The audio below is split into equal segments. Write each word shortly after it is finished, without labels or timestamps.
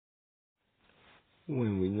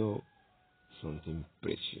When we know something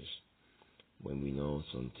precious, when we know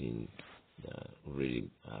something that really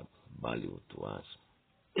have value to us,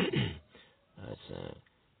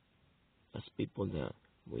 as people that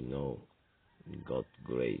we know God's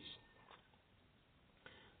grace,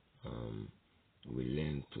 um, we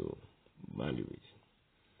learn to value it.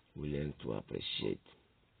 We learn to appreciate.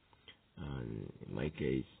 And in my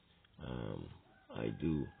case, um, I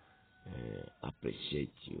do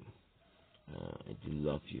appreciate you. I do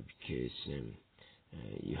love you because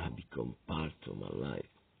you have become part of my life.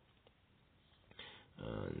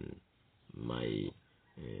 And my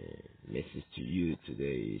message to you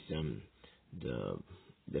today is the,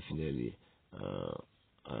 definitely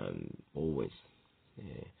always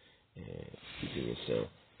uh, keeping yourself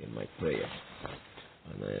in my prayers,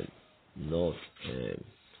 and I'm not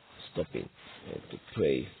stopping to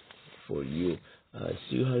pray for you as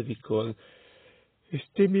you have become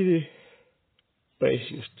extremely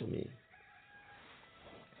precious to me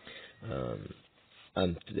um,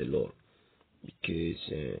 and to the Lord,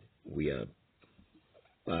 because we are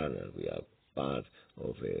partners, we are part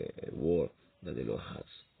of a work that the Lord has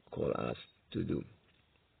called us to do.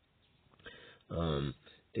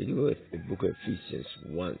 The book of Ephesians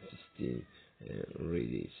 1:16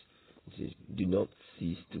 reads, it says, "Do not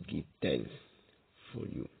cease to give thanks for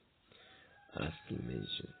you," asking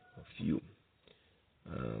mention of you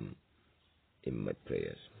um, in my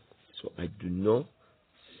prayers. So I do not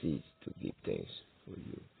cease to give thanks for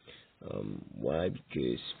you. Why?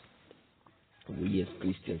 Because we as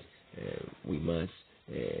Christians, we must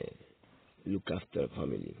look after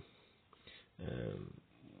family. Um,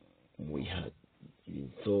 we have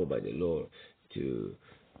been told by the Lord to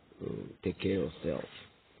take care of ourselves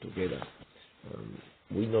together.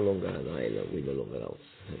 We no longer an island. We no longer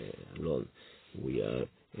alone. We are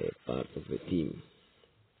part of a team,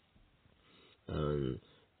 and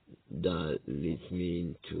that leads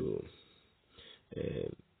me to uh,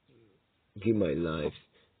 give my life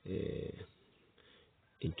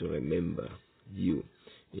and to remember you,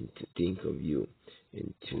 and to think of you,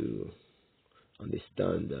 and to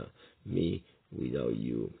understand that me without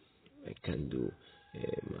you, I can't do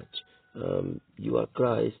much. You are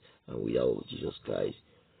Christ, and without Jesus Christ,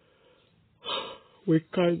 we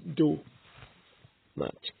can't do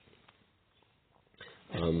much.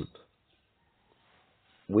 Um,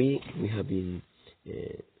 we have been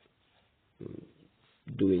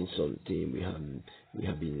doing something. We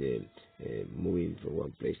have been moving from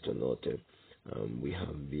one place to another. We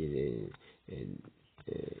have been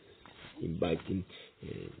inviting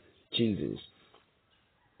children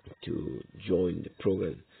to join the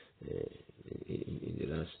program in the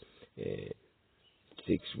last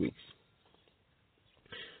 6 weeks.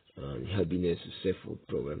 It has been a successful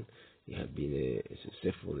program. It has been a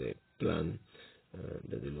successful plan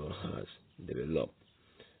that the Lord has developed,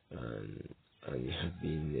 and it has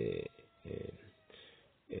been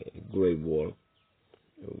a great work.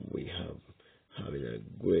 We have having a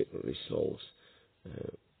great results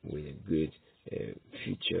with a good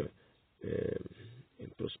future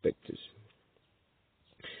and prospectus,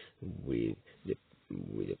 with the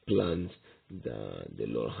plans that the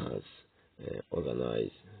Lord has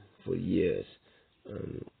organized for years.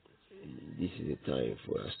 And this is the time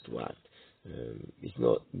for us to act. It's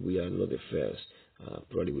not. We are not the first.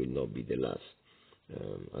 Probably will not be the last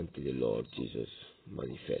until the Lord Jesus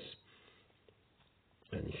manifests.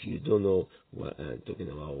 And if you don't know what I'm talking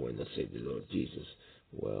about when I say the Lord Jesus,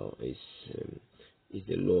 well, it's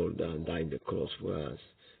the Lord that died on the cross for us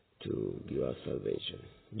to give us salvation.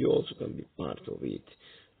 You also can be part of it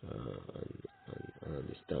and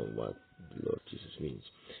understand what the Lord Jesus means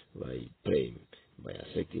by praying, by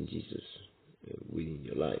accepting Jesus within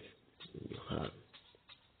your life, in your heart.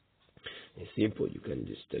 It's simple. You can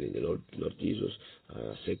just tell the Lord Jesus, I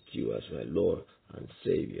accept you as my Lord and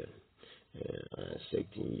Savior.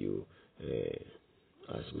 Accepting you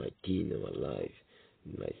as my King of my life,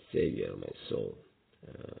 my Savior, my soul.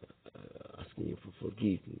 Asking you for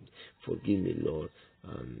forgive me, Lord,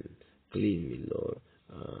 and clean me, Lord,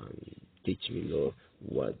 and teach me, Lord,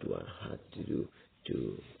 what do I have to do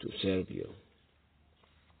to serve you,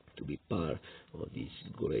 to be part of this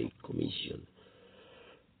great commission.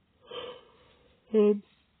 All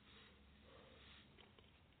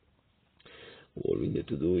we need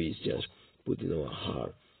to do is just put in our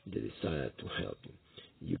heart the desire to help you.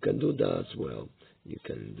 You can do that as well. You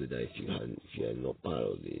can do that if you are not part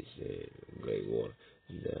of this great work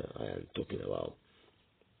that I am talking about.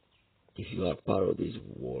 If you are part of this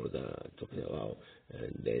world that I'm talking about,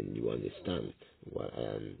 then you understand what I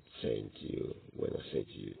am saying to you when I say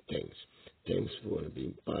to you, thanks. Thanks for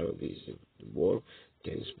being part of this work.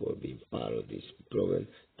 Thanks for being part of this program.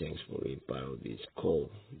 Thanks for being part of this call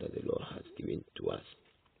that the Lord has given to us.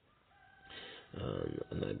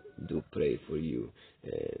 And I do pray for you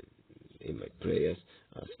in my prayers,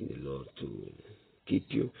 asking the Lord to keep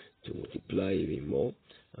you, to multiply even more,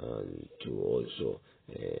 and to also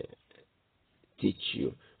teach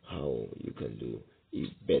you how you can do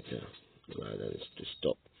it better rather than to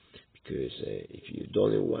stop. Because if you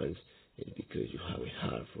done it once, it's because you have a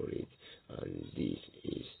heart for it, and this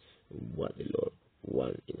is what the Lord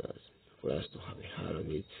wants in us, for us to have a heart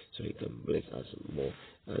on it, so He can bless us more.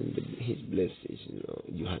 And His bless is,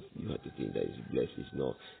 you have to think that His bless is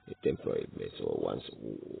not a temporary bless or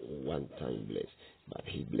one time bless, but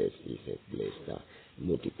His bless is a bless that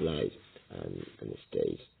multiplies and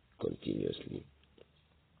stays continuously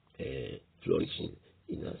flourishing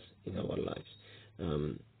in us, in our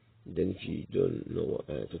lives. Then if you don't know what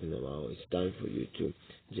I'm talking about, it's time for you to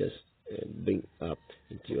just bring up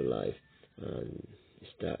into your life and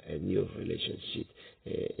start a new relationship,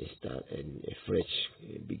 start a fresh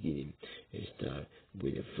beginning, start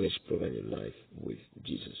with a fresh program in life with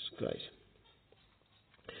Jesus Christ.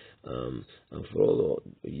 And for all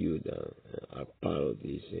of you that are part of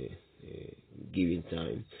this giving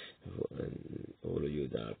time, and all of you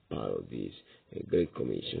that are part of this Great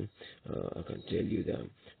Commission, I can tell you that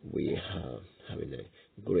we are having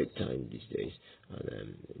a great time these days.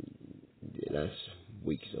 And the last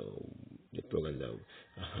weeks of the program that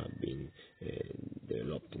I have been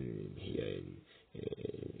developing here in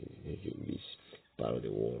this part of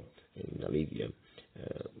the world, in Namibia,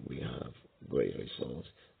 we have great results.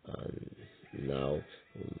 And now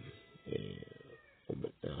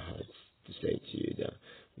I have to say to you that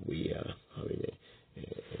we are having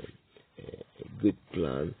a good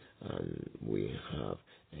plan, and we have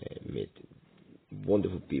met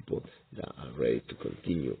wonderful people that are ready to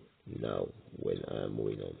continue now when I am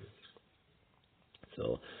moving on.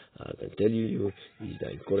 So I can tell you is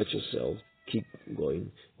that encourage yourself, keep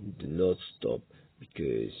going, do not stop,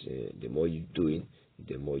 because the more you do it,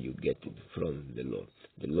 the more you get it from the Lord.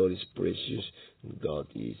 The Lord is precious. God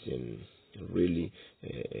is really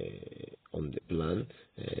on the plan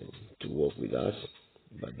to work with us,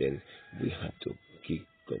 but then we have to keep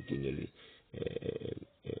continually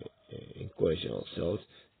encouraging ourselves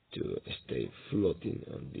to stay floating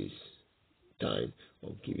on this time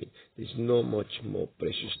of giving. There's no much more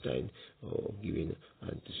precious time of giving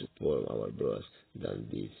and to support our brothers than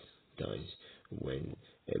these times when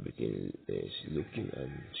everything is looking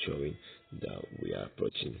and showing that we are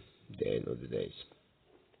approaching the end of the days.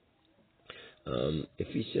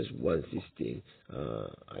 Ephesians 1:16.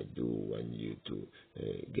 I do want you to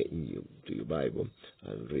get to your Bible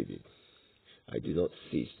and read it. I do not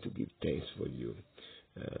cease to give thanks for you,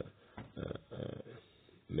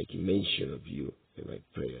 making mention of you in my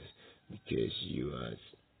prayers, because you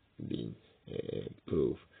have been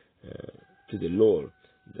proof to the Lord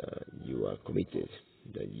that you are committed,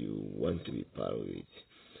 that you want to be part of it,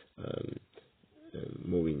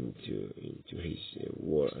 moving into His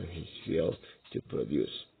word and His field to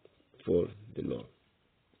produce for the Lord.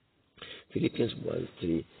 Philippians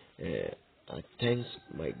 1:3. I thanks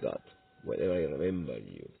my God whenever I remember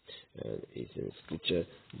you. And it's in scripture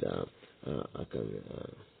that I can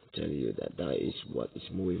tell you that is what is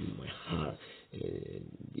moving my heart in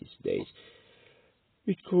these days,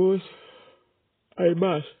 because I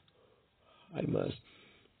must.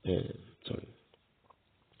 Sorry,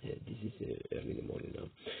 this is early in the morning now.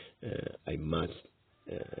 I must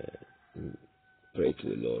pray to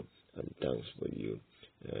the Lord and thanks for you,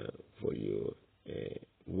 for your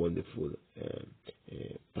wonderful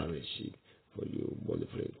partnership, for your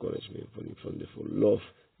wonderful encouragement, for your wonderful love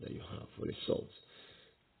that you have for the souls.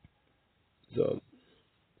 So,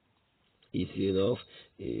 easy enough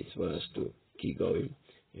is for us to keep going,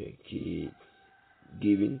 keep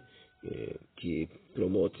giving, keep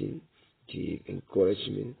promoting, keep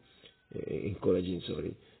encouraging,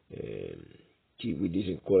 keep with this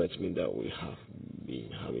encouragement that we have been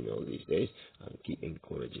having all these days, and keep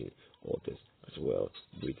encouraging others as well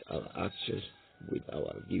with our actions, with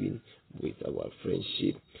our giving, with our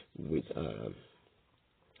friendship, with our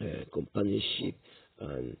companionship,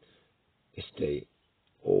 and stay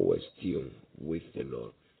always tuned with the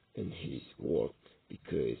Lord and His work,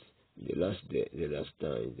 because the last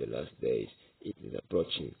days, it is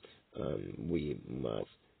approaching, and we must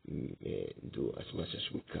do as much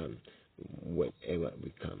as we can whenever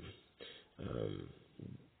we can.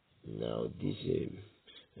 Now, this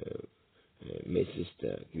message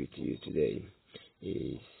that I give to you today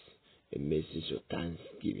is a message of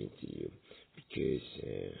thanksgiving to you, because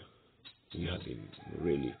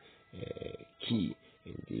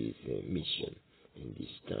mission in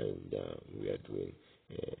this time that we are doing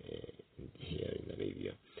here in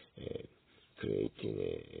Arabia, creating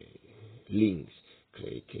links,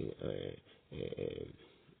 creating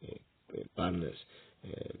partners,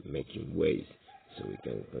 making ways so we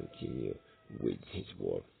can continue with His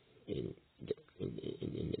work in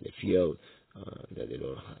the field that the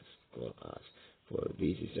Lord has called us. For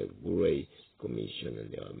this is a great commission,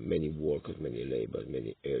 and there are many workers, many laborers,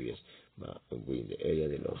 many areas. But in the area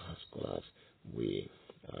the Lord has called us, we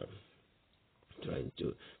are trying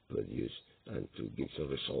to produce and to give some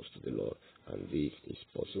results to the Lord. And this is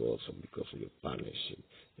possible also because of your partnership.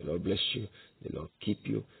 The Lord bless you, the Lord keep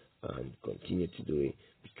you, and continue to do it,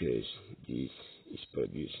 because this is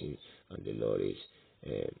producing and the Lord is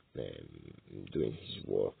doing His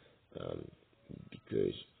work,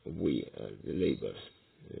 because we are the laborers,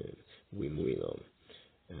 we're moving on.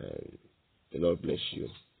 And the Lord bless you,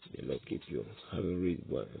 the Lord keep you. Having read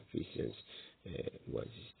Ephesians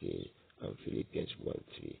 1:16 and Philippians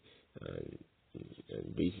 1:3,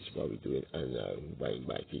 and this is what we're doing, and I'm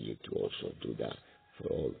inviting you to also do that for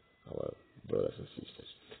all our brothers and sisters.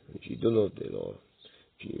 And if you don't know the Lord,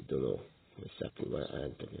 if you don't know exactly what I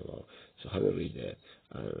am talking about, so have a read there,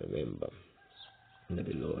 and remember that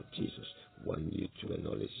the Lord Jesus wants you to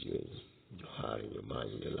acknowledge you in your heart, in your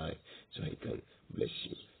mind, in your life, so He can bless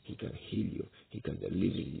you, He can heal you, He can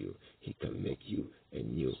deliver you, He can make you a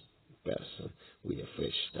new person with a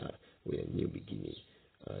fresh start, with a new beginning,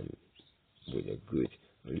 and with a good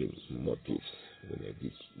really motive, with a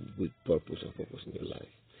good purpose and purpose in your life.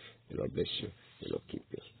 The Lord bless you, the Lord keep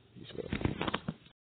you. This one.